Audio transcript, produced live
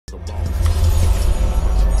Big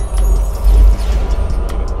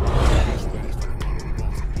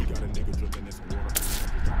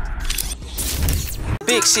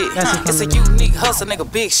shit, it's a unique hustle,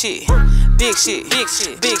 nigga. Big shit, big shit, big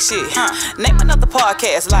shit, big shit. Name another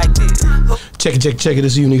podcast like this. Check it.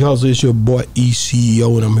 This is Unique Hustle. It's your boy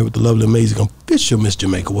ECEO, and I'm here with the lovely, amazing, official Miss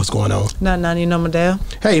Jamaica. What's going on? Nothing, you know, Madelle.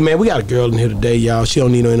 Hey, man, we got a girl in here today, y'all. She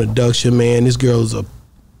don't need no introduction, man. This girl's a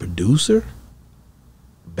producer,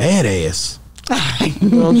 badass. You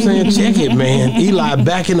know what I'm saying? Check it, man. Eli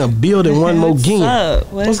back in the building one more game.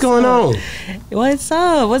 What's going on? What's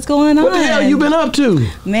up? What's going on? What the hell you been up to?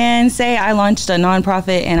 Man, I launched a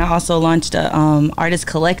nonprofit, and I also launched a artist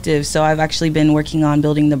collective. So I've actually been working on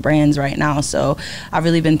building the brands right now. So I've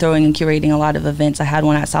really been throwing and curating a lot of events. I had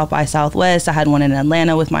one at South by Southwest. I had one in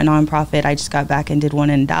Atlanta with my nonprofit. I just got back and did one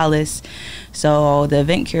in Dallas. So the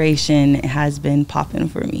event curation has been popping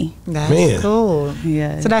for me. That's cool.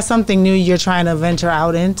 Yeah. So that's something new you're trying to venture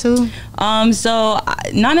out into? So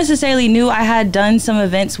not necessarily new. I had done some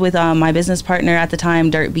events with my business partner at the time,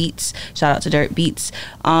 Dirt Beats. Shout out to Dirt Beats.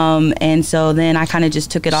 And so then I kind of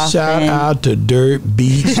just took it off. Shout out to Dirt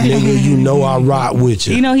Beats, nigga. You know I rock with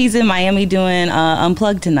you. You know he's in Miami doing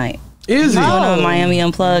Unplugged tonight. Is he? Doing a Miami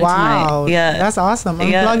Unplugged tonight. Yeah. That's awesome.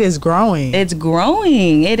 Unplugged is growing. It's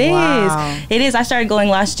growing. It is. Wow. It is. I started going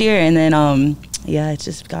last year, and then yeah, it's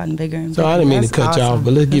just gotten bigger and bigger. So I didn't mean to cut you off,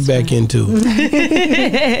 but let's get back into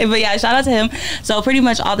it. But yeah, shout out to him. So pretty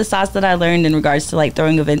much all the sauce that I learned in regards to like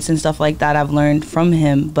throwing events and stuff like that, I've learned from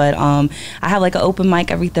him. But I have like an open mic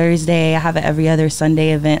every Thursday. I have an every other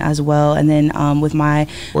Sunday event as well. And then with my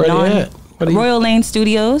Royal Lane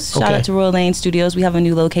Studios. Shout out to Royal Lane Studios. We have a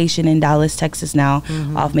new location in Dallas, Texas now,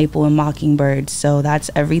 off Maple and Mockingbird. So that's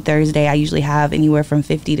every Thursday. I usually have anywhere from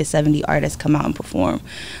 50 to 70 artists come out and perform.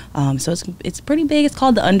 So it's pretty big. It's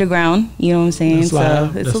called the Underground. You know what I'm saying? It's a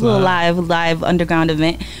little live underground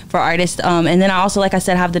event for artists. And then I also, like I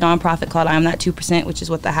said, have the nonprofit called I Am That 2%, which is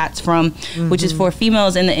what the hat's from, which is for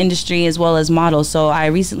females in the industry as well as models. So I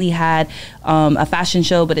recently had a fashion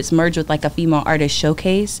show, but it's merged with like a female artist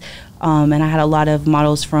showcase. And I had a lot of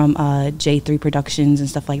models from J3 Productions and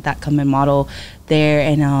stuff like that come and model there,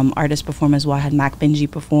 and artists perform as well. I had Mac Benji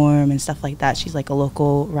perform and stuff like that. She's like a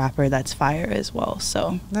local rapper that's fire as well.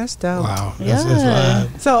 So that's dope. Wow, that's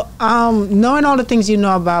live. So knowing all the things you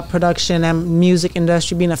know about production and music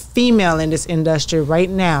industry, being a female in this industry right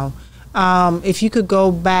now, if you could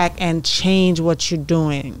go back and change what you're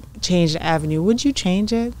doing, change the avenue, would you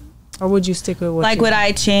change it, or would you stick with what? Like, would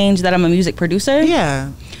I change that I'm a music producer?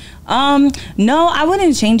 Yeah. No, I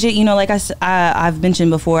wouldn't change it. You know, like I've mentioned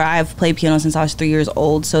before, I've played piano since I was 3 years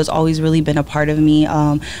old, so it's always really been a part of me.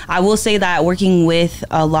 I will say that working with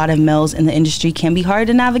a lot of males in the industry can be hard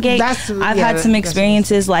to navigate. I've had some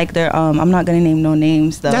experiences like I'm not gonna name no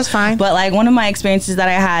names though. That's fine. But like one of my experiences that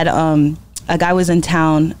I had, a guy was in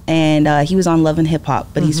town and he was on Love and Hip Hop,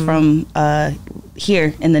 but he's from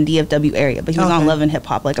here in the DFW area, but he was on Love and Hip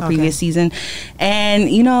Hop like a previous season.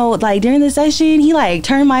 And you know, like during the session, he like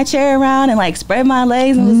turned my chair around and like spread my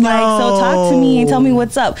legs and was like, so talk to me and tell me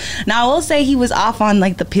what's up. Now I will say he was off on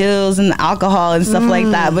like the pills and the alcohol and stuff like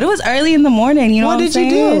that, but it was early in the morning, you know what I'm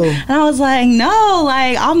saying? What did you do? And I was like, no,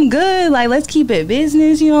 like I'm good, like let's keep it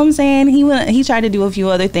business, you know what I'm saying? He tried to do a few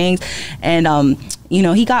other things, and you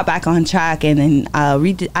know, he got back on track, and then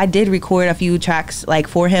I did record a few tracks like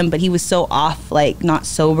for him, but he was so off, like not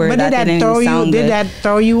sober. But did that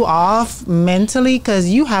throw you off mentally? Because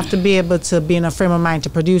you have to be able to be in a frame of mind to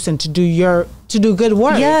produce and to do good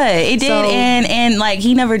work. Yeah, it did, and like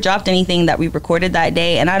he never dropped anything that we recorded that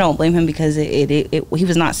day, and I don't blame him because he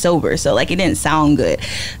was not sober, so like it didn't sound good.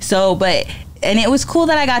 So, and it was cool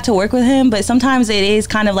that I got to work with him, but sometimes it is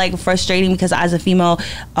kind of like frustrating because as a female,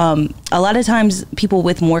 a lot of times people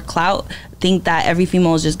with more clout think that every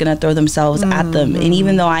female is just gonna throw themselves at them. And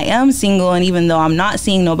even though I am single and even though I'm not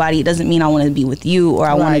seeing nobody, it doesn't mean I want to be with you or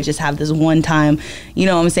I want to just have this one time, you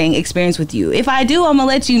know what I'm saying, experience with you. If I do, I'm gonna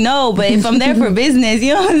let you know, but if I'm there for business,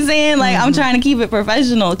 you know what I'm saying, like I'm trying to keep it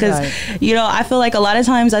professional because you know, I feel like a lot of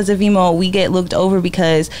times as a female we get looked over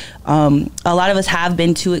because a lot of us have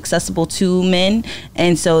been too accessible to men,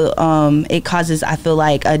 and so it causes, I feel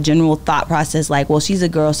like, a general thought process like, well, she's a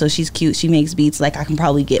girl, so she's cute, she makes beats, like I can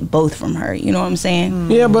probably get both from her. You know what I'm saying?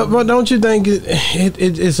 Yeah, but don't you think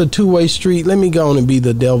it's a two-way street? Let me go on and be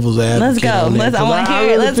the devil's advocate. Let's go. I want to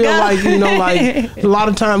hear it. Let's go. I really feel like, you know, like a lot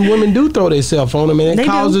of times women do throw themselves on them, and it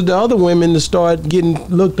causes the other women to start getting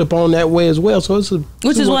looked upon that way as well. So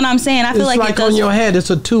which is what I'm saying. I feel like it's on your head. It's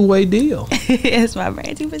a two-way deal. It's my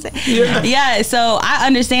brand, 2%. Yeah. So I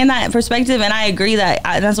understand that perspective, perspective, and I agree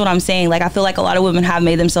that's what I'm saying. Like, I feel like a lot of women have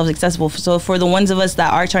made themselves accessible. So for the ones of us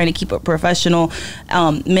that are trying to keep it professional,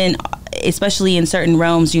 men, especially in certain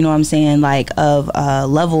realms, you know what I'm saying, like of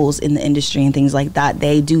levels in the industry and things like that,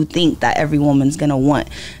 they do think that every woman's gonna want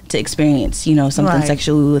to experience, you know, something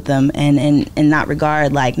sexually with them, and in that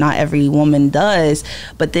regard, like, not every woman does,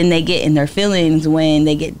 but then they get in their feelings when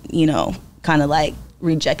they get, you know, kind of like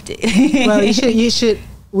rejected. Well, you should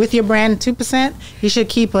with your brand 2%, you should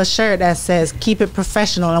keep a shirt that says "Keep it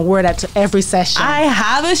professional" and wear that to every session. I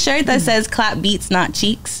have a shirt that says "Clap beats, not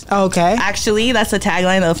cheeks." Okay. Actually, that's a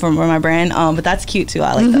tagline from my brand. But that's cute too.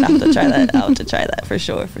 I like that. I have to try that. I'll have to try that for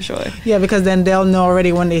sure. Yeah, because then they'll know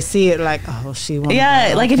already when they see it, like, oh, she wants.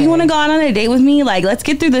 Yeah, like if you want to go out on a date with me, like, let's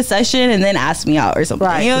get through the session and then ask me out or something.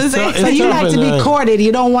 Right. You know what I'm saying? So you like to be courted.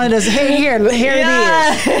 You don't want it to say, here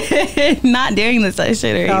it is. Not during the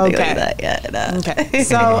session or anything like that. Yeah. No. Okay.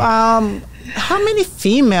 So, how many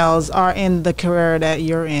females are in the career that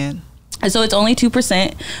you're in? So it's only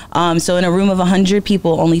 2%. So in a room of 100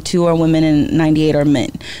 people, only 2 are women and 98 are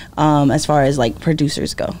men, as far as like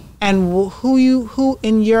producers go. And who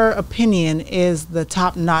in your opinion is the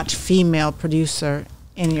top-notch female producer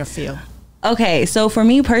in your field? Okay, so for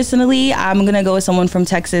me personally, I'm gonna go with someone from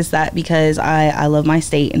Texas, because I love my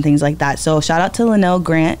state and things like that. So shout out to Linnell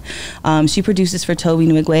Grant. She produces for Toby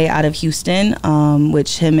Nwigwe out of Houston,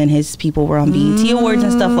 which him and his people were on BET Awards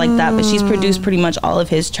and stuff like that. But she's produced pretty much all of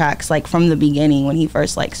his tracks, like from the beginning when he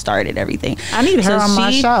first like started everything. I need her on my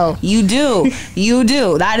show. You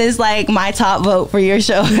do. That is like my top vote for your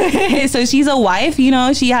show. So she's a wife, you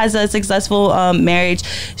know, she has a successful marriage.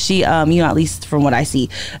 She, you know, at least from what I see,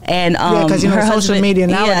 and because you know, her social husband, media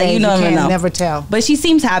nowadays, you can never tell. But she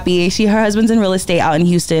seems happy. Her husband's in real estate out in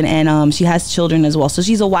Houston, and she has children as well. So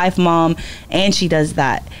she's a wife, mom, and she does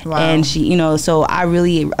that. Wow. And she, you know, so I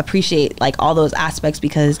really appreciate like all those aspects,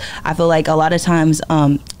 because I feel like a lot of times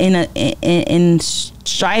in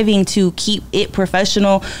striving to keep it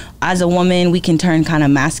professional, as a woman, we can turn kind of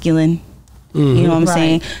masculine. You know what I'm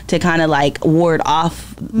saying? To kind of like ward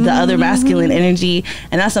off the other masculine energy.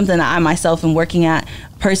 And that's something that I myself am working at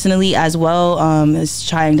personally as well, is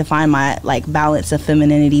trying to find my like balance of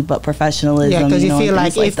femininity but professionalism. Yeah, because you feel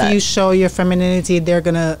like if you show your femininity, they're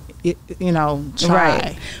gonna, you know,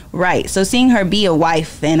 try. Right. So seeing her be a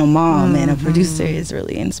wife and a mom and a producer is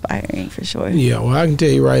really inspiring for sure. Yeah, well, I can tell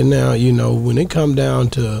you right now, you know, when it comes down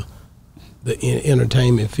to the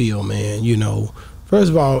entertainment field, man, you know, first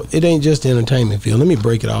of all, it ain't just the entertainment field. Let me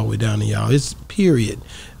break it all the way down to y'all. It's period.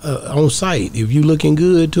 On site, if you looking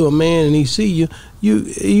good to a man and he see you,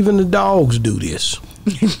 even the dogs do this.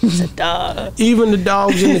 It's a dog. Even the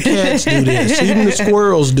dogs and the cats do this. Even the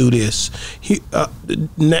squirrels do this.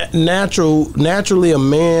 Naturally, a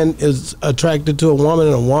man is attracted to a woman,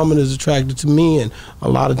 and a woman is attracted to men. A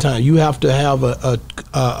lot of times, you have to have a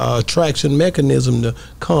attraction mechanism to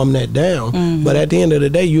calm that down. But at the end of the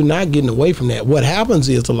day, you're not getting away from that. What happens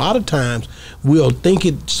is a lot of times we'll think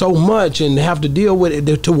it so much and have to deal with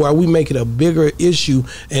it to where we make it a bigger issue,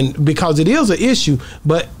 and because it is an issue,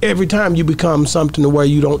 but every time you become something where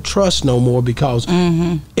you don't trust no more, because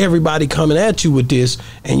everybody coming at you with this,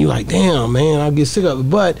 and you're like, damn, man, I'll get sick of it.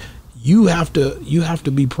 But you have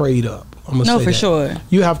to be prayed up. I'm gonna say for that. Sure.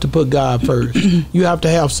 You have to put God first. You have to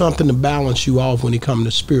have something to balance you off when it comes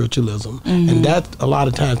to spiritualism, and that a lot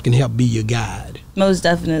of times can help be your guide. Most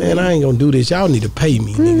definitely. And I ain't gonna do this. Y'all need to pay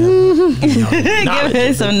me, nigga. Give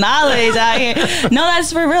us some knowledge out here. No,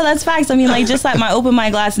 that's for real. That's facts. I mean, like, just like my open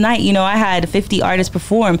mic last night, you know, I had 50 artists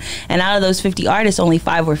perform, and out of those 50 artists, only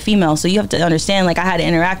 5 were female. So you have to understand, like, I had to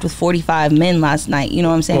interact with 45 men last night. You know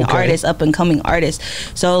what I'm saying? Okay. Artists, up and coming artists.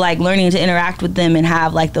 So like learning to interact with them and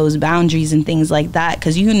have like those boundaries and things like that,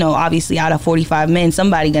 because you know, obviously, out of 45 men,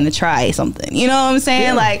 somebody gonna try something. You know what I'm saying?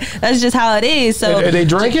 Yeah. Like, that's just how it is. So are they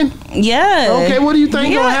drinking? Yeah. Okay. What do you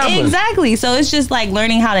think gonna happen? Exactly. So it's just like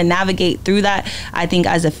learning how to navigate through that. I think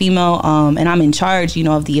as a female, and I'm in charge, you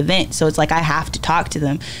know, of the event, so it's like I have to talk to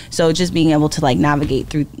them. So just being able to like navigate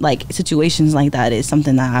through like situations like that is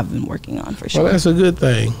something that I've been working on for sure. Well, that's a good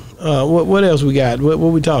thing. What else we got? What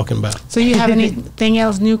we talking about? So you have anything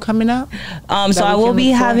else new coming up? So I will be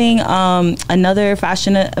having another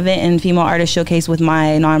fashion event and female artist showcase with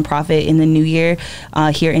my nonprofit in the new year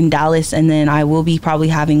here in Dallas, and then I will be probably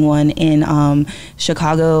having one in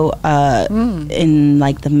Chicago in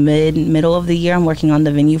like the middle of the year. I'm working on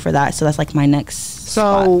the venue for that, so that's like my next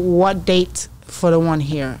spot. What date for the one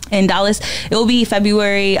here in Dallas? It will be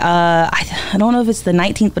February. I don't know if it's the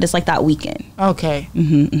 19th, but it's like that weekend. Okay.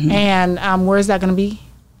 And where is that going to be?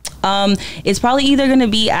 It's probably either going to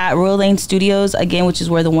be at Royal Lane Studios again, which is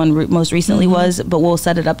where the one most recently was, but we'll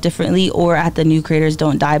set it up differently, or at the new Creators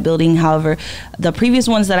Don't Die building. However, the previous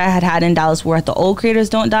ones that I had in Dallas were at the old Creators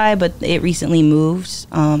Don't Die, but it recently moved.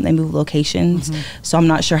 They moved locations, so I'm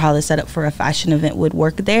not sure how the setup for a fashion event would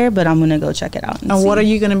work there, but I'm gonna go check it out. And what are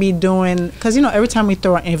you gonna be doing? Because every time we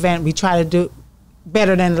throw an event, we try to do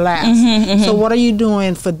better than the last. So what are you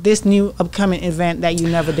doing for this new upcoming event that you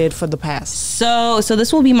never did for the past? So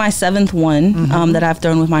this will be my 7th one that I've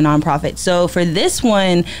thrown with my nonprofit. So for this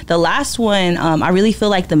one, the last one, I really feel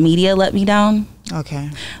like the media let me down. Okay.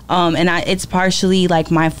 And it's partially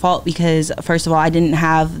like my fault because first of all, I didn't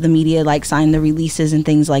have the media like sign the releases and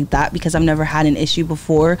things like that because I've never had an issue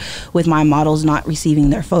before with my models not receiving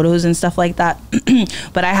their photos and stuff like that.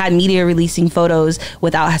 But I had media releasing photos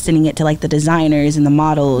without sending it to like the designers and the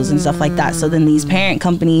models and stuff like that. So then these parent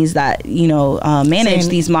companies that, manage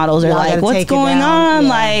these models are like, what's going on?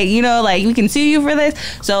 Like, like we can sue you for this.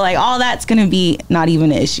 So like all that's going to be not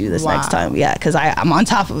even an issue this next time. Yeah. Cause I'm on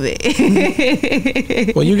top of it.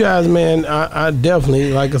 Well, you guys, man, I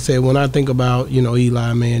definitely, like I said, when I think about,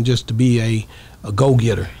 Eli, man, just to be a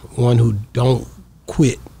go-getter, one who don't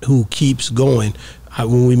quit, who keeps going.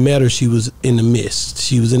 When we met her, she was in the mist.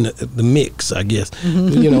 She was in the mix, I guess.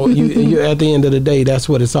 You at the end of the day, that's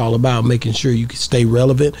what it's all about, making sure you can stay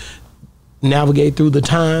relevant, navigate through the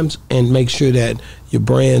times, and make sure that your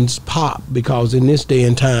brands pop, because in this day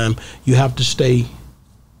and time, you have to stay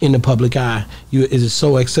in the public eye. It is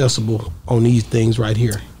so accessible on these things right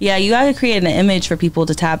here. Yeah, you got to create an image for people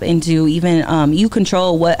to tap into. Even you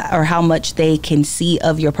control what or how much they can see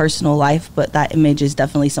of your personal life, but that image is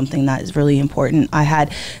definitely something that is really important. I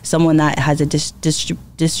had someone that has a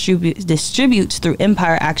distributes through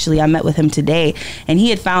Empire. Actually, I met with him today, and he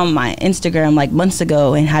had found my Instagram like months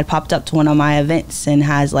ago and had popped up to one of my events and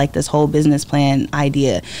has like this whole business plan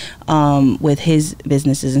idea with his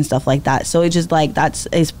businesses and stuff like that. So it's just like that's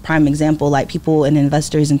a prime example. Like people and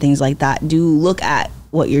investors and things like that do look at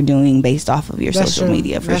what you're doing based off of your social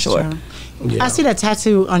media for sure. Yeah. I see that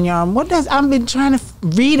tattoo on your arm. I've been trying to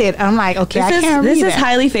read it. I'm like, okay, I can't read it. This is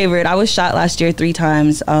highly favored. I was shot last year 3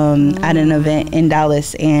 times at an event in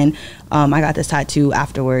Dallas, and I got this tattoo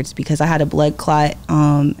afterwards because I had a blood clot,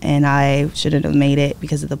 and I shouldn't have made it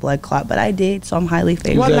because of the blood clot, but I did, so I'm highly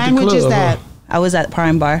favored. What language is that? I was at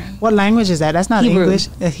Prime Bar. What language is that? That's not Hebrew. English.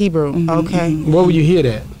 Hebrew. Okay. Where would you hear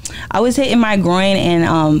that? I was hit in my groin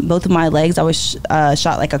and both of my legs. I was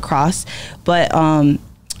shot like across, but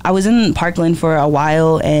I was in Parkland for a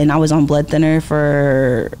while, and I was on blood thinner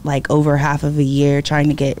for like over half of a year trying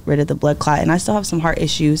to get rid of the blood clot, and I still have some heart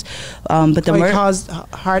issues. But the murder caused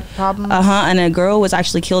heart problems. And a girl was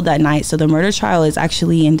actually killed that night. So the murder trial is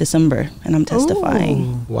actually in December, and I'm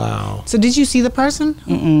testifying. Ooh. Wow. So did you see the person?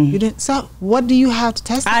 You didn't. So what do you have to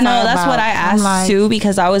testify? I know that's about? what I asked too,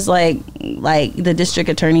 because I was like the district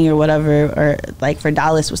attorney or whatever, or like for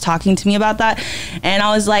Dallas was talking to me about that, and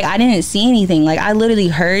I was like, I didn't see anything. Like I literally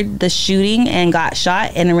heard the shooting and got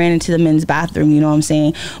shot and ran into the men's bathroom, you know what I'm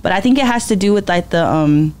saying? But I think it has to do with like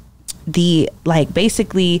the like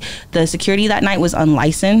basically the security that night was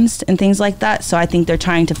unlicensed and things like that. So I think they're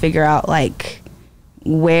trying to figure out like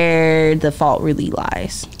where the fault really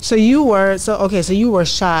lies. So you were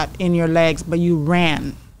shot in your legs, but you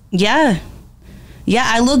ran. Yeah,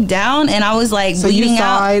 I looked down and I was like bleeding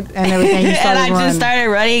out and everything. You and I just started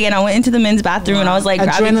running, and I went into the men's bathroom and I was like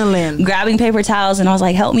grabbing paper towels, and I was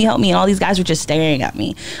like, help me, and all these guys were just staring at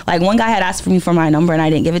me. Like one guy had asked for me for my number and I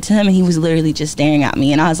didn't give it to him, and he was literally just staring at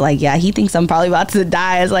me, and I was like, yeah, he thinks I'm probably about to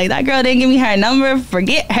die. I was like, that girl didn't give me her number,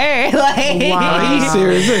 forget her. Like, wow, are you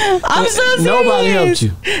serious? I'm so serious. Nobody helped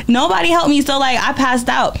you. Nobody helped me. So like I passed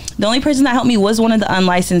out. The only person that helped me was one of the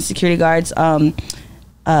unlicensed security guards,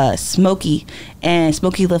 Smokey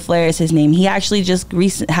LaFleur is his name. He actually just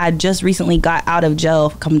recently got out of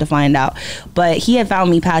jail, come to find out, but he had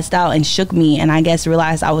found me passed out and shook me, and I guess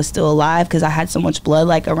realized I was still alive because I had so much blood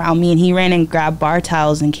like around me, and he ran and grabbed bar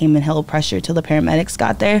towels and came and held pressure till the paramedics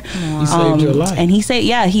got there. He saved your life. And he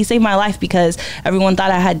saved my life because everyone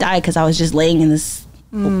thought I had died because I was just laying in this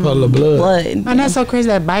puddle of blood. And that's so crazy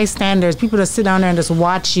that bystanders, people that sit down there and just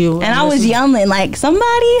watch you. And I was yelling like,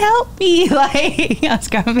 somebody help me. Like, I was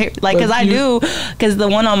grabbing, like, because the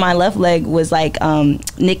one on my left leg was like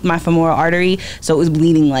nicked my femoral artery, so it was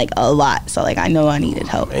bleeding like a lot. So like I know I needed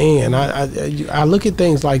help. Man, I look at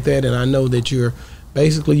things like that and I know that you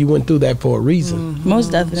went through that for a reason.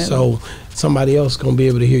 Most definitely. So somebody else gonna be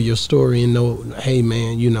able to hear your story and know, hey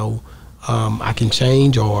man, I can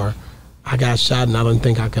change, or I got shot and I don't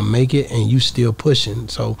think I can make it, and you still pushing.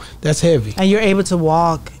 So that's heavy. And you're able to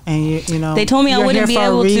walk, and you know. They told me I wouldn't be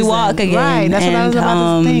able to walk again. Right, that's what I was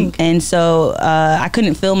about to think. And so I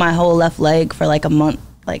couldn't feel my whole left leg for like a month,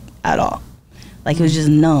 like at all. Like it was just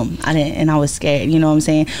numb. I was scared. You know what I'm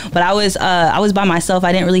saying? But I was by myself.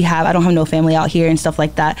 I don't have no family out here and stuff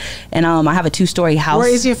like that. And I have a 2-story house. Where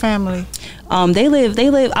is your family? They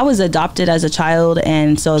live. I was adopted as a child,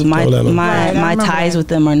 and so my ties with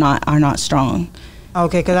them are not strong.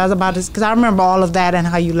 Okay, because I remember all of that and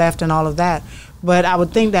how you left and all of that. But I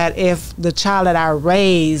would think that if the child that I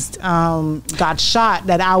raised got shot,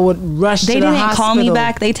 that I would rush to the hospital. They didn't call me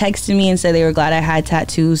back. They texted me and said they were glad I had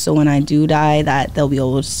tattoos, so when I do die, that they'll be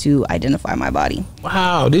able to identify my body.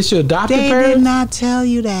 Wow, this your adopted parents? They did not tell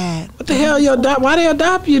you that. What the hell? Why they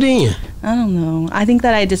adopt you then? I don't know. I think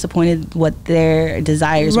that I disappointed what their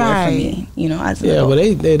desires were for me. You know, as an adult.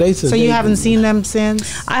 But they so you haven't seen them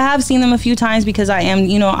since? I have seen them a few times because I am,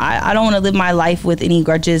 you know, I don't want to live my life with any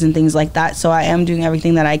grudges and things like that. So I am doing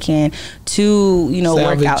everything that I can to, you know,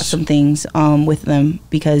 work out some things with them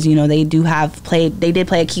because, you know, they did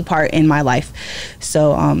play a key part in my life.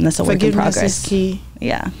 So that's a work in progress. Forgiveness is key.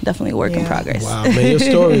 Yeah, definitely a work in progress. Wow, man, your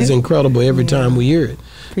story is incredible every time we hear it.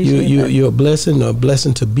 You're a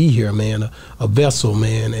blessing to be here, man. A vessel,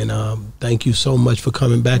 man. And thank you so much for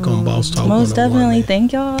coming back on Boss Talk. Most definitely. Man.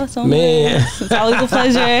 Thank y'all so much. It's always a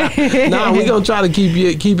pleasure. We're gonna try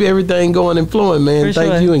to keep everything going and flowing, man.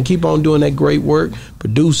 Thank you, and keep on doing that great work,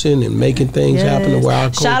 producing and making things happen to our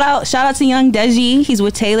culture. Shout out to Young Deji. He's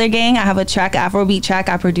with Taylor Gang. I have a track, Afrobeat track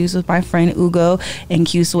I produce with my friend Ugo and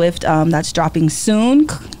Q Swift. That's dropping soon.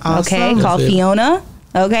 Awesome. Okay, called Fiona.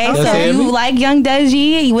 Okay, so if you like Young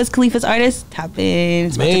Deji, he was Khalifa's artist, tap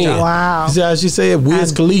in. Man, wow. See how she said,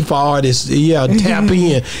 Wiz Khalifa artist. Yeah, tap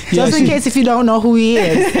in. Just in case if you don't know who he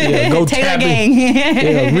is. Yeah, go Taylor tap Gang. in.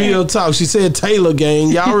 Yeah, real talk. She said Taylor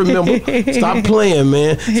Gang. Y'all remember. Stop playing,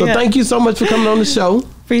 man. So thank you so much for coming on the show.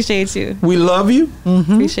 Appreciate you. We love you.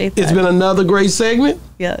 Mm-hmm. Appreciate that. It's been another great segment.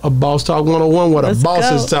 Yeah. A Boss Talk 101, what a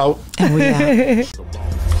bosses talk. And we out.